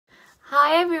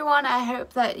Hi everyone, I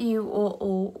hope that you are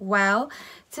all well.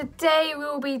 Today we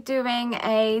will be doing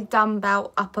a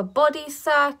dumbbell upper body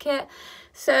circuit.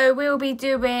 So we will be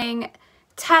doing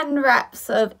 10 reps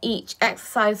of each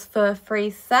exercise for 3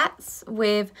 sets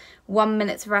with 1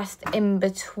 minute's rest in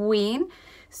between.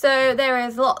 So there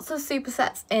is lots of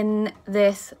supersets in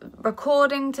this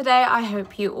recording today. I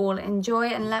hope you all enjoy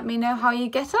and let me know how you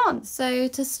get on. So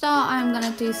to start, I'm going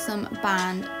to do some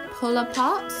band pull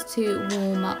aparts to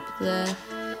warm up the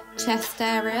chest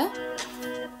area.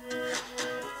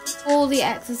 For the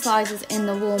exercises in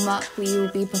the warm up, we will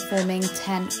be performing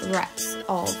 10 reps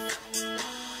of.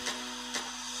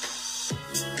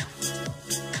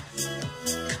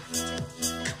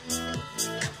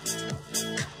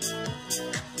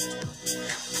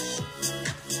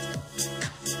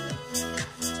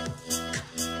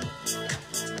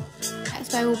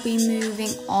 Next I will be moving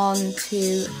on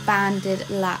to banded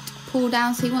lat pull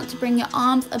down. So you want to bring your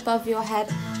arms above your head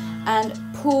and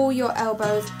pull your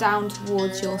elbows down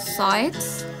towards your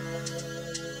sides.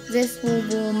 This will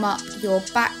warm up your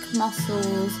back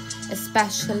muscles,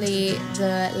 especially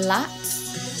the lats.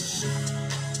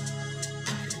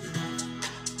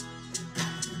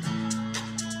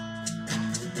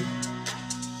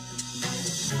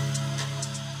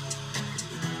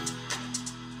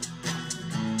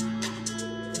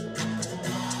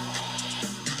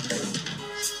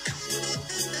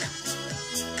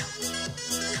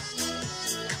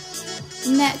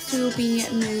 Next we will be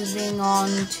moving on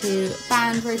to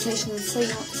band rotations. So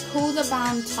you want to pull the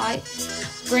band tight,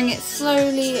 bring it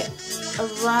slowly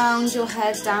around your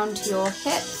head down to your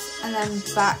hips and then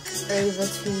back over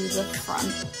to the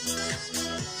front.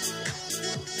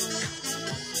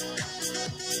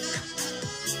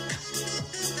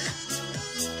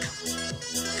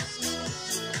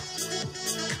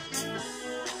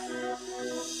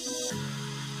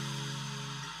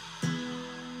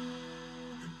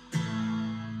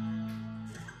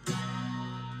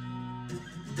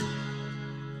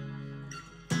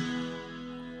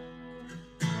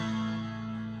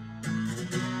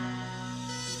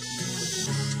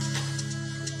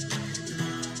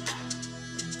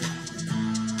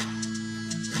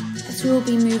 We will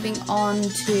be moving on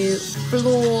to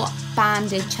floor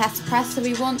banded chest press. So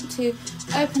we want to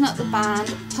open up the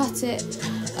band, put it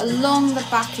along the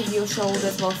back of your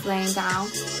shoulders whilst laying down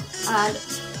and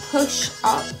push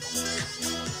up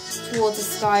towards the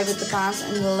sky with the band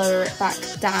and lower it back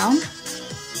down.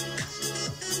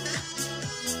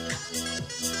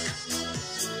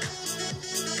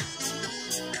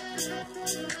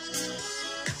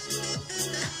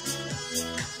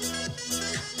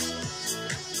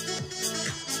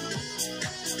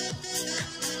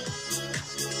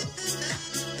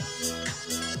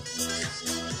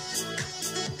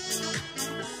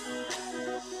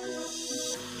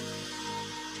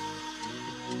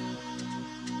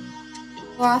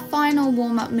 For our final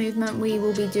warm-up movement, we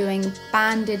will be doing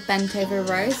banded bent over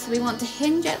rows. So we want to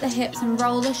hinge at the hips and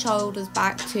roll the shoulders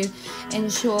back to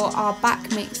ensure our back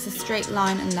makes a straight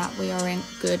line and that we are in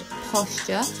good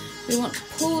posture. We want to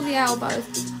pull the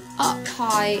elbows up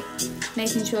high,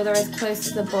 making sure they're as close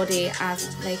to the body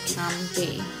as they can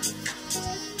be.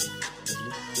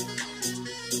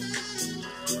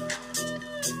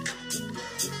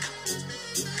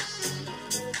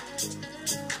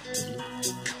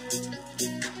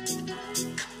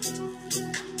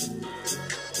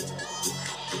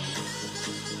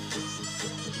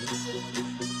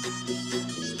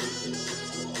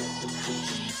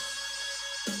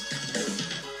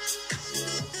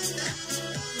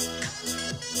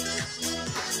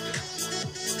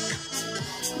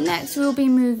 Next we'll be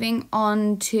moving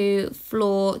on to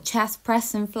floor chest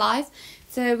press and flies.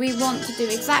 So we want to do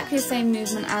exactly the same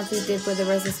movement as we did with the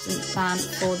resistance band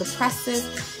for the presses.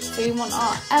 So we want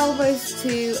our elbows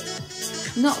to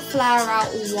not flare out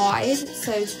wide,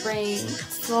 so to bring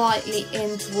slightly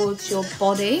in towards your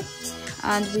body.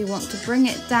 And we want to bring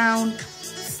it down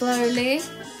slowly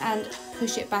and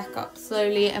push it back up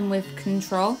slowly and with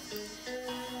control.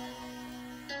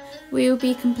 We will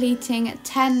be completing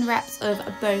 10 reps of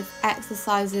both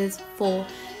exercises for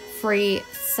 3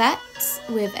 sets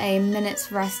with a minute's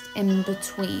rest in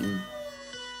between.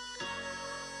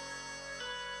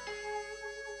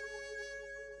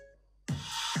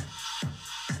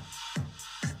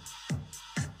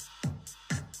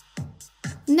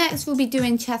 Next we'll be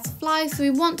doing chest flies. So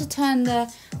we want to turn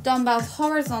the dumbbells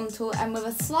horizontal and with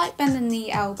a slight bend in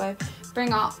the elbow,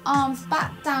 bring our arms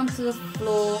back down to the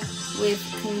floor with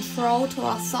control to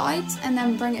our sides and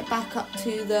then bring it back up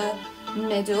to the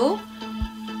middle.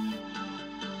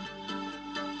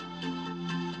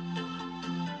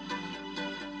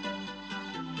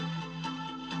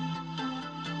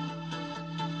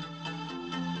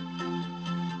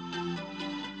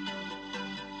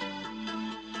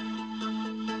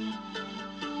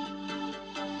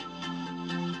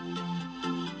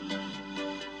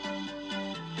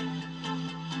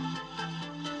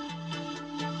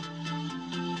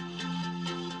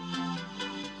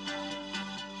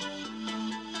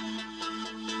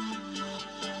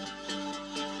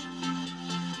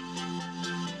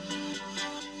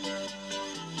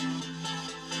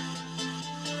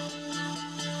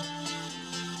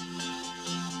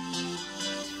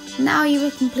 Now you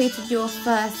have completed your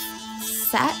first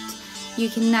set, you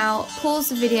can now pause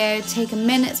the video, take a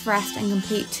minute's rest and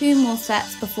complete 2 more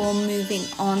sets before moving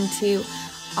on to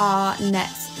our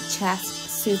next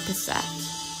chest superset.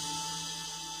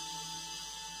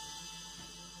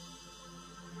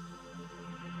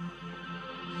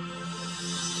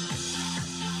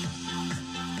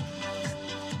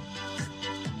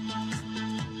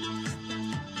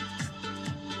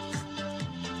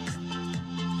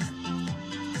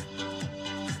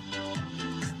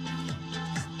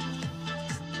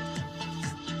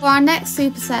 For our next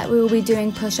superset, we will be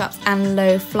doing push-ups and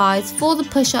low flies. For the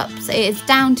push-ups, it is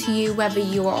down to you whether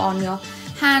you are on your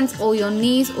hands or your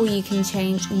knees, or you can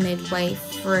change midway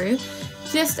through.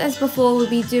 Just as before, we'll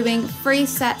be doing 3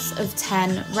 sets of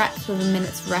 10 reps with a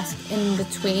minute's rest in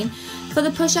between. For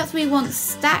the push-ups, we want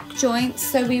stack joints,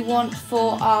 so we want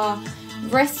for our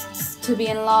wrists to be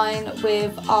in line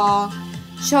with our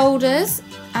shoulders,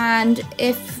 and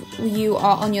if you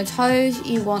are on your toes,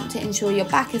 you want to ensure your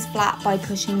back is flat by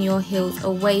pushing your heels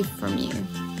away from you.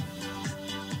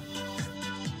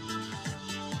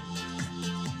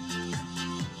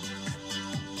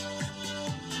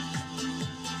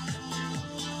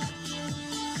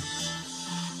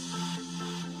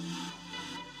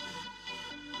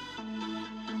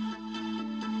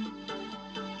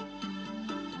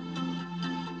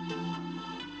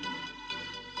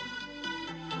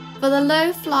 For the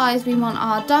low flies, we want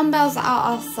our dumbbells at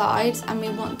our sides and we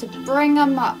want to bring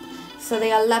them up so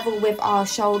they are level with our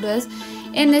shoulders.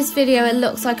 In this video it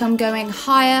looks like I'm going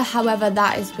higher, however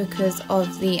that is because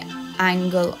of the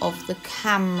angle of the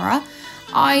camera.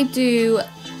 I do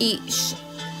each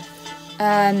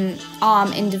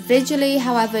arm individually,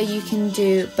 however you can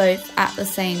do both at the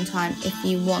same time if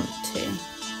you want to.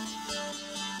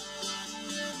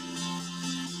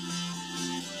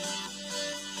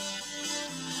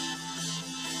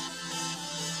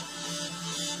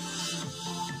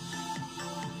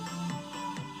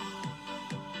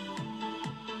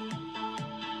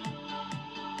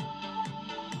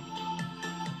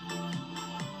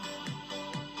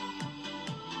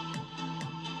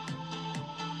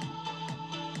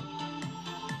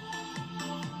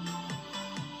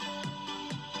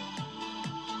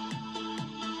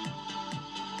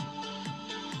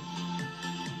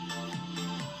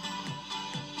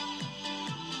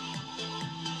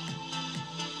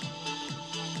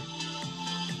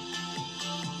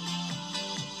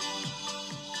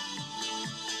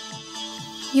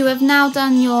 You have now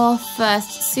done your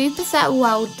first superset,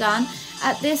 well done.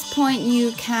 At this point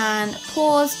you can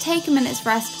pause, take a minute's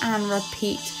rest and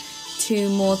repeat 2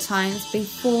 more times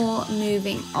before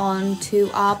moving on to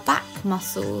our back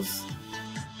muscles.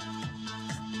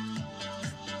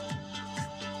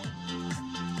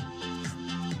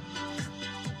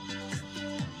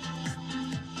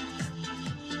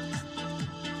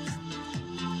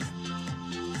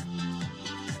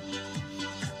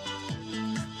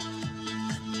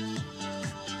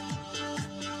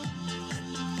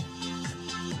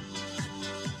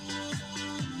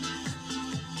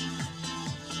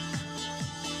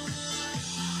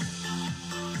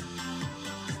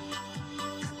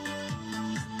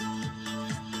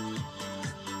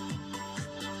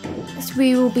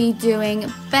 We will be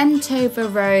doing bent over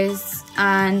rows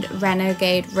and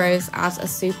renegade rows as a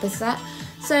superset.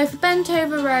 So for bent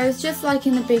over rows, just like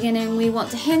in the beginning, we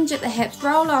want to hinge at the hips,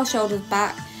 roll our shoulders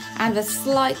back and a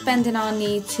slight bend in our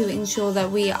knee to ensure that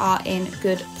we are in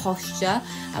good posture.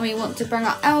 And we want to bring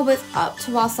our elbows up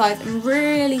to our sides and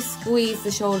really squeeze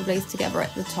the shoulder blades together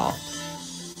at the top.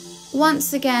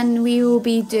 Once again, we will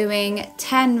be doing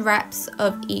 10 reps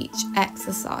of each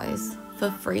exercise for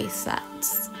 3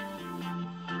 sets.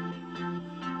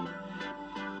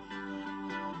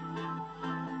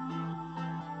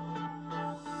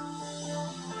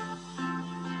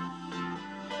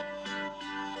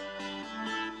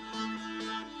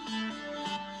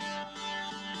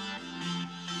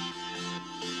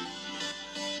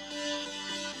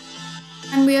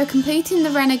 And we are completing the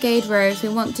renegade rows. We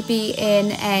want to be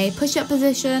in a push-up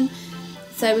position.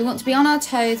 So we want to be on our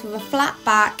toes with a flat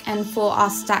back and for our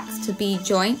stacks to be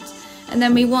joint. And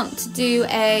then we want to do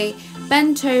a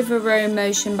bent over row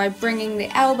motion by bringing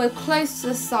the elbow close to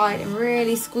the side and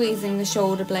really squeezing the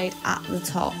shoulder blade at the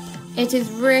top. It is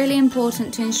really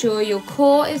important to ensure your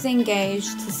core is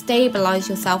engaged to stabilize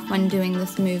yourself when doing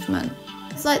this movement.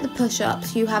 It's like the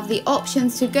push-ups, you have the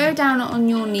options to go down on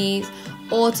your knees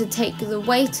or to take the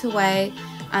weight away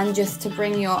and just to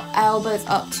bring your elbows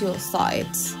up to your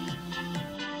sides.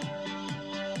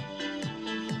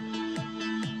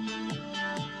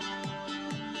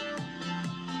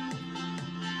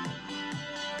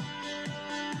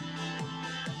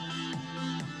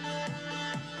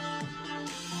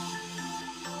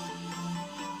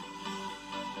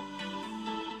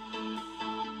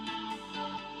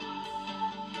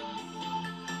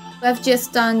 We've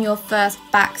just done your first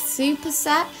back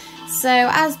superset. So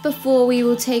as before, we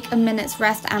will take a minute's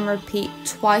rest and repeat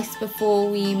twice before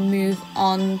we move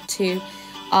on to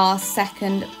our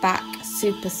second back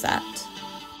superset.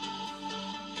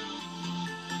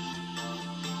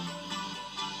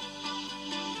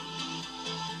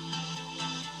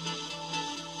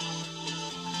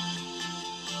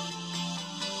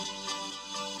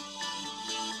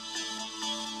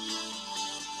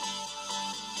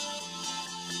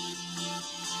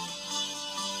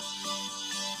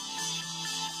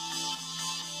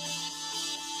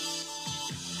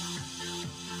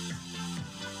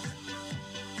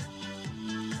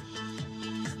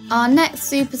 Our next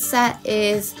superset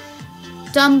is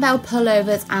dumbbell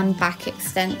pullovers and back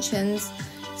extensions.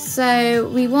 So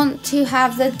we want to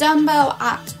have the dumbbell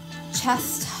at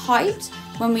chest height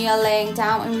when we are laying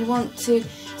down, and we want to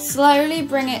slowly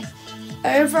bring it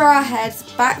over our heads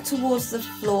back towards the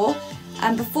floor,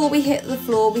 and before we hit the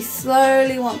floor we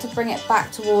slowly want to bring it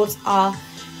back towards our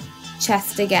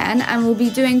chest again. And we'll be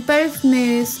doing both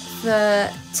moves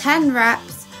for 10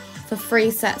 reps for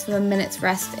 3 sets with a minute's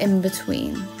rest in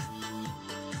between.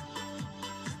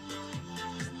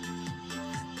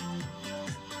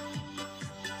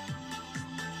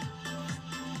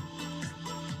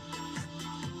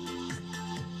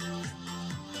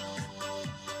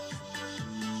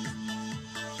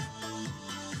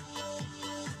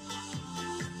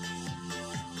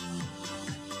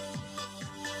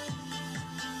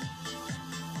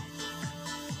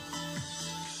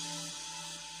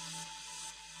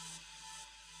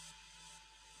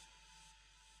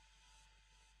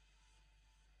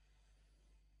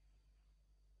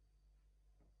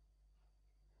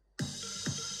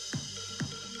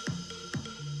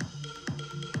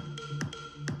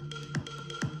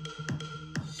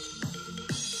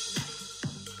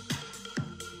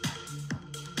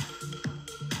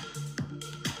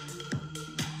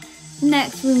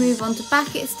 Next we move on to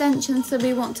back extensions. So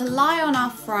we want to lie on our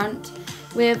front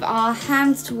with our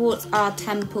hands towards our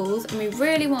temples, and we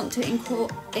really want to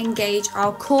engage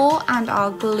our core and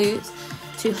our glutes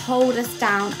to hold us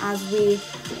down as we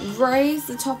raise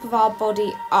the top of our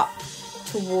body up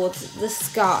towards the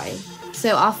sky.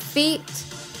 So our feet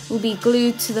will be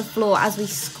glued to the floor as we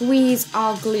squeeze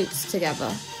our glutes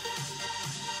together.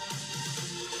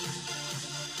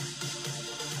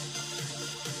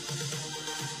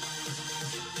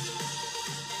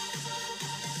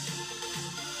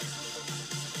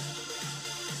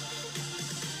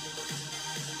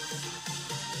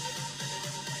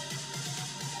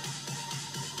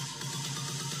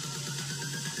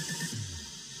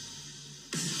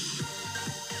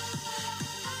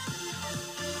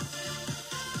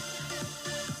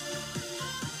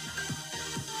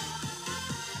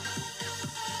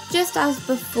 Just as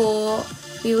before,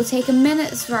 we will take a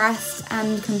minute's rest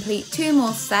and complete 2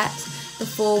 more sets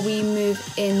before we move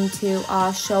into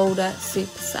our shoulder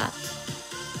superset.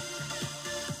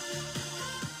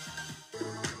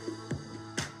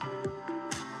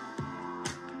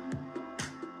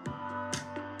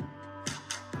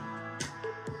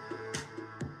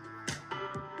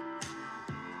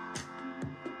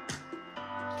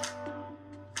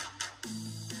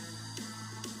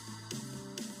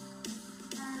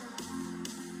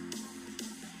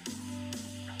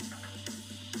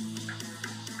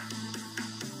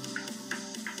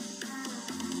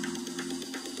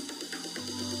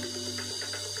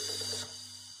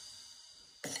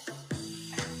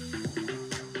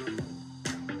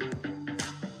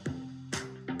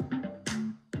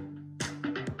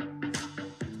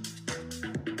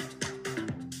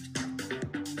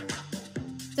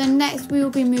 So next we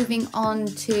will be moving on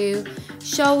to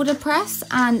shoulder press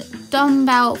and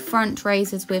dumbbell front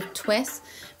raises with twists.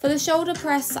 For the shoulder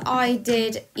press, I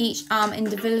did each arm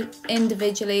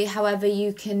individually, however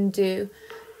you can do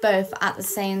both at the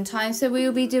same time. So we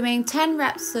will be doing 10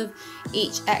 reps of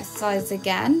each exercise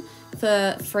again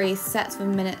for 3 sets with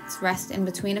minutes rest in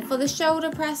between. And for the shoulder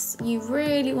press, you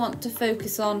really want to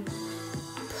focus on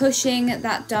pushing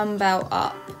that dumbbell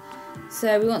up.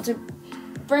 So we want to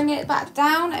bring it back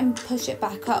down and push it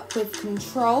back up with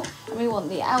control, and we want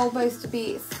the elbows to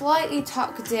be slightly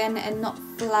tucked in and not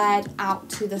flared out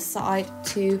to the side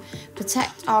to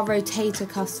protect our rotator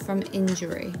cuffs from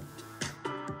injury.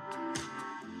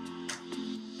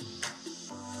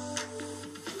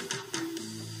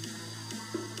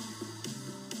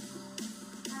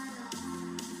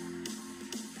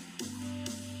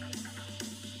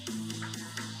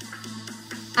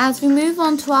 As we move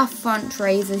on to our front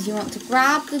raises, you want to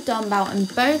grab the dumbbell in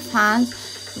both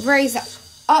hands, raise it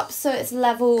up so it's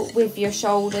level with your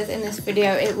shoulders. In this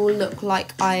video it will look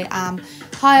like I am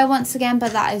higher once again,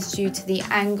 but that is due to the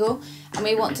angle. And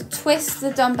we want to twist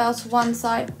the dumbbell to one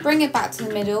side, bring it back to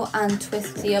the middle and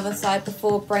twist to the other side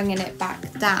before bringing it back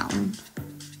down.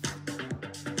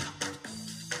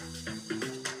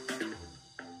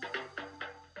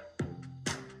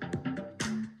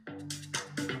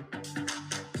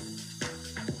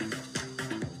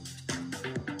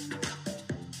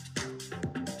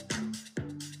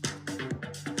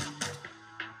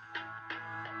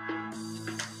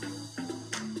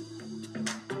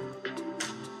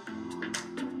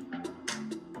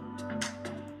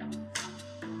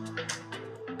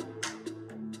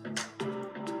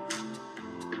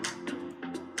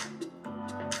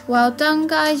 Well done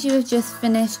guys, you have just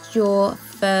finished your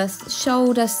first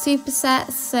shoulder superset.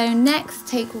 So next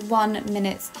take 1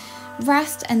 minute's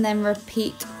rest and then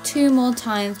repeat 2 more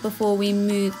times before we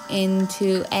move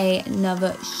into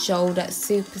another shoulder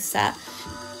superset.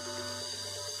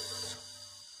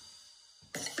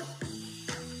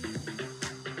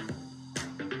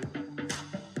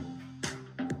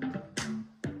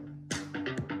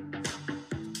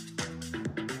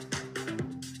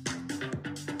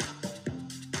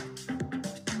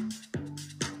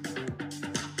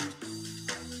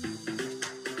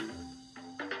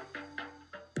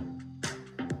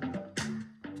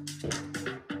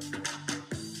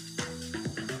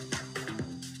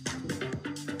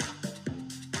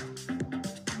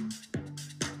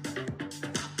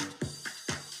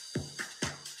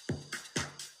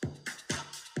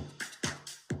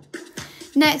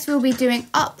 Next we'll be doing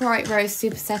upright rows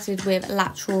supersetted with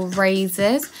lateral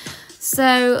raises.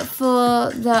 So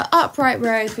for the upright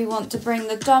rows we want to bring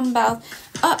the dumbbell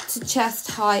up to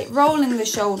chest height, rolling the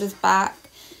shoulders back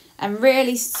and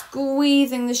really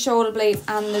squeezing the shoulder blades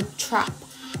and the trap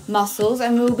muscles.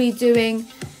 And we'll be doing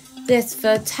this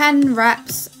for 10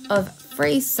 reps of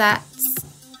 3 sets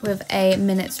with a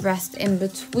minute's rest in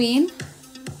between.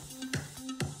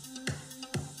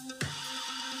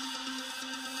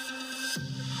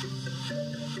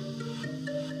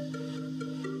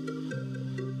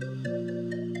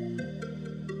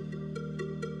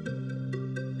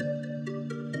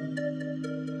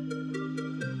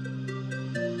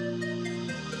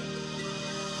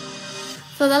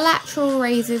 For the lateral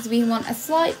raises, we want a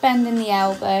slight bend in the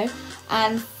elbow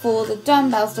and for the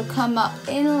dumbbells to come up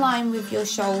in line with your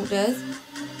shoulders.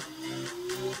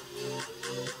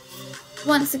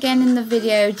 Once again in the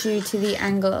video, due to the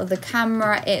angle of the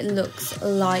camera, it looks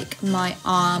like my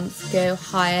arms go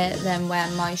higher than where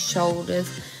my shoulders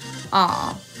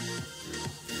are.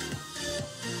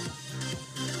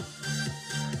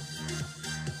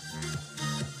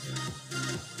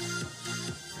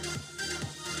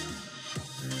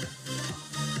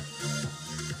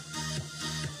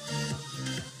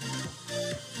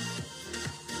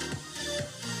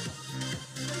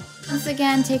 Once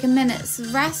again, take a minute's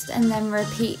rest and then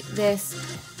repeat this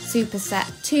superset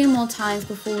 2 more times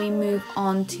before we move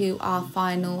on to our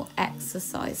final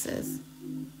exercises.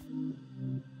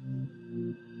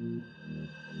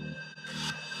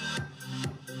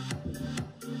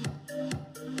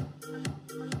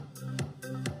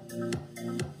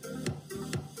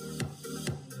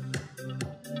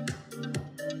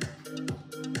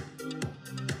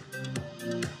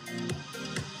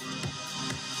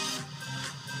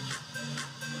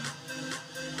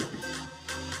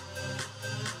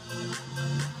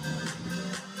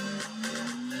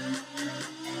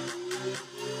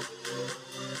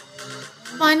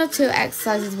 Final 2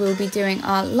 exercises we'll be doing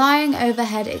are lying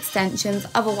overhead extensions,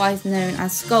 otherwise known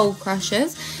as skull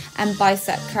crushers, and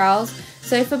bicep curls.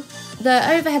 So for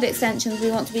the overhead extensions,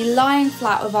 we want to be lying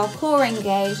flat with our core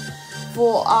engaged,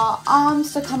 for our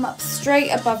arms to come up straight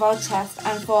above our chest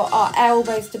and for our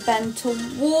elbows to bend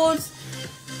towards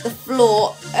the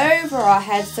floor over our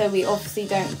head, so we obviously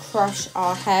don't crush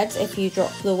our heads if you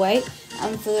drop the weight,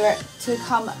 and for it to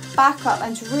come back up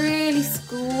and to really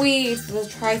squeeze the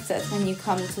triceps when you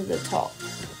come to the top.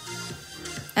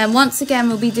 And once again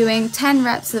we'll be doing 10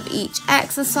 reps of each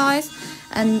exercise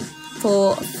and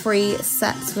for 3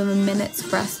 sets with a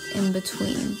minute's rest in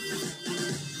between.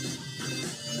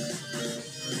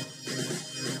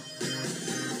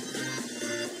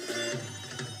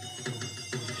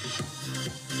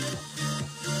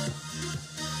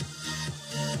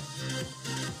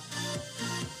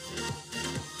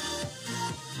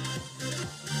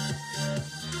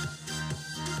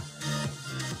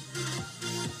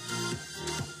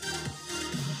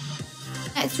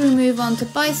 Next we move on to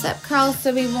bicep curls,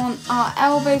 so we want our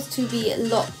elbows to be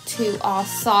locked to our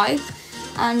sides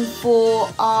and for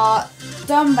our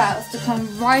dumbbells to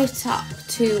come right up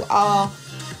to our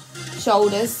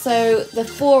shoulders, so the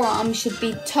forearm should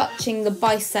be touching the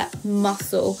bicep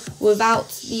muscle without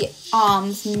the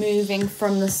arms moving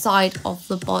from the side of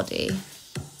the body.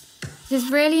 It is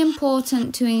really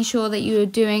important to ensure that you are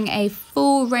doing a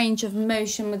full range of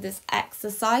motion with this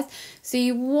exercise. So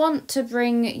you want to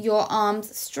bring your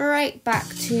arms straight back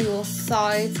to your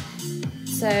sides,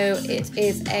 so it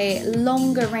is a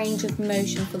longer range of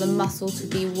motion for the muscle to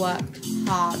be worked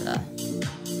harder.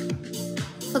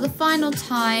 For the final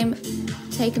time,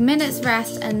 take a minute's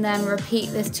rest and then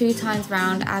repeat this 2 times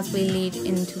round as we lead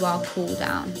into our cool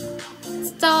down.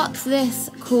 Start this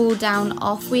cool down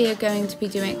off, we are going to be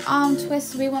doing arm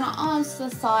twists. We want our arms to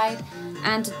the side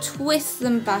and to twist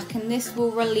them back, and this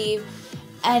will relieve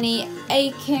any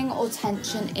aching or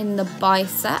tension in the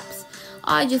biceps.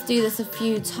 I just do this a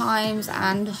few times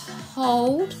and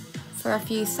hold for a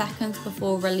few seconds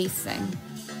before releasing.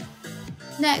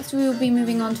 Next, we will be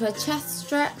moving on to a chest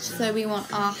stretch. So we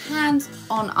want our hands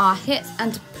on our hips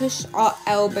and to push our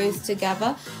elbows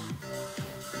together.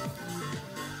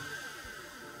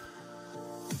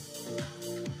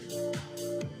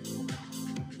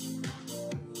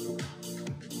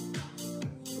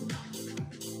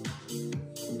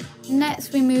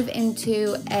 Next, we move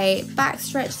into a back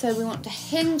stretch. So we want to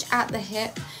hinge at the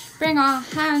hip, bring our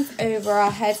hands over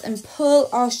our heads and pull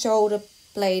our shoulder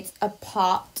blades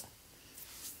apart.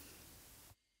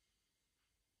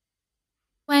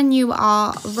 When you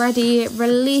are ready,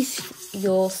 release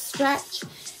your stretch.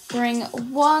 Bring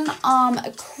one arm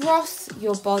across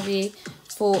your body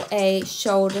for a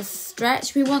shoulder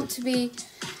stretch. We want to be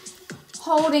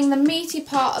holding the meaty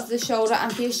part of the shoulder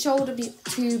and for your shoulder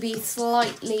to be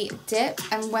slightly dipped.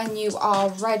 And when you are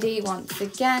ready, once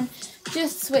again,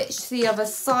 just switch to the other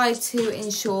side to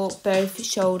ensure both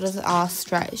shoulders are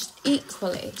stretched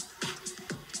equally.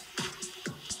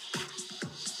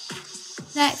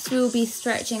 Next, we'll be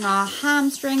stretching our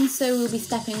hamstrings, so we'll be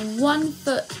stepping 1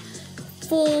 foot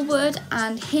forward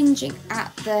and hinging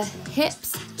at the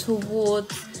hips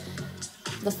towards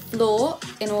the floor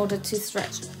in order to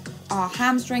stretch our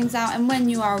hamstrings out. And when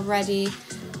you are ready,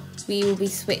 we will be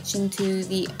switching to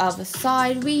the other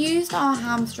side. We used our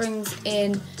hamstrings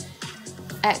in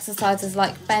exercises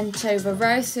like bent over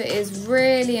row, so it is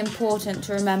really important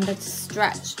to remember to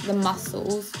stretch the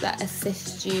muscles that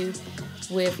assist you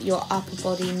with your upper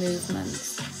body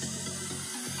movements.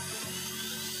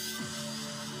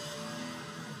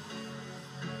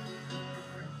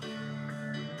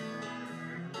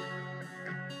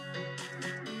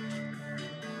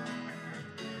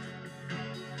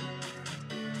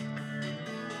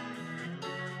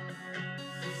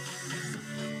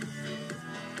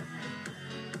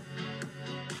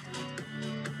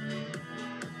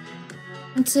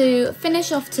 And to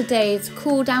finish off today's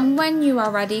cool down, when you are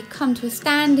ready, come to a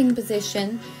standing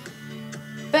position,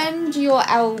 bend your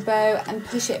elbow and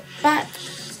push it back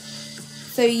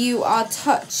so you are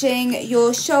touching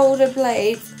your shoulder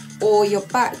blades or your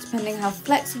back, depending how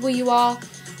flexible you are,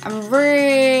 and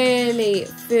really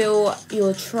feel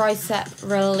your tricep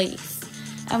release.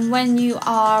 And when you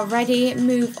are ready,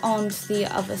 move on to the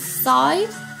other side.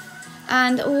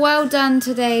 And well done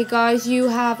today, guys. You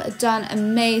have done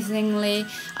amazingly.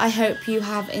 I hope you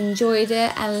have enjoyed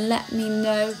it, and let me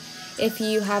know if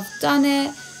you have done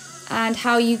it and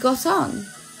how you got on.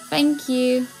 Thank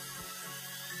you.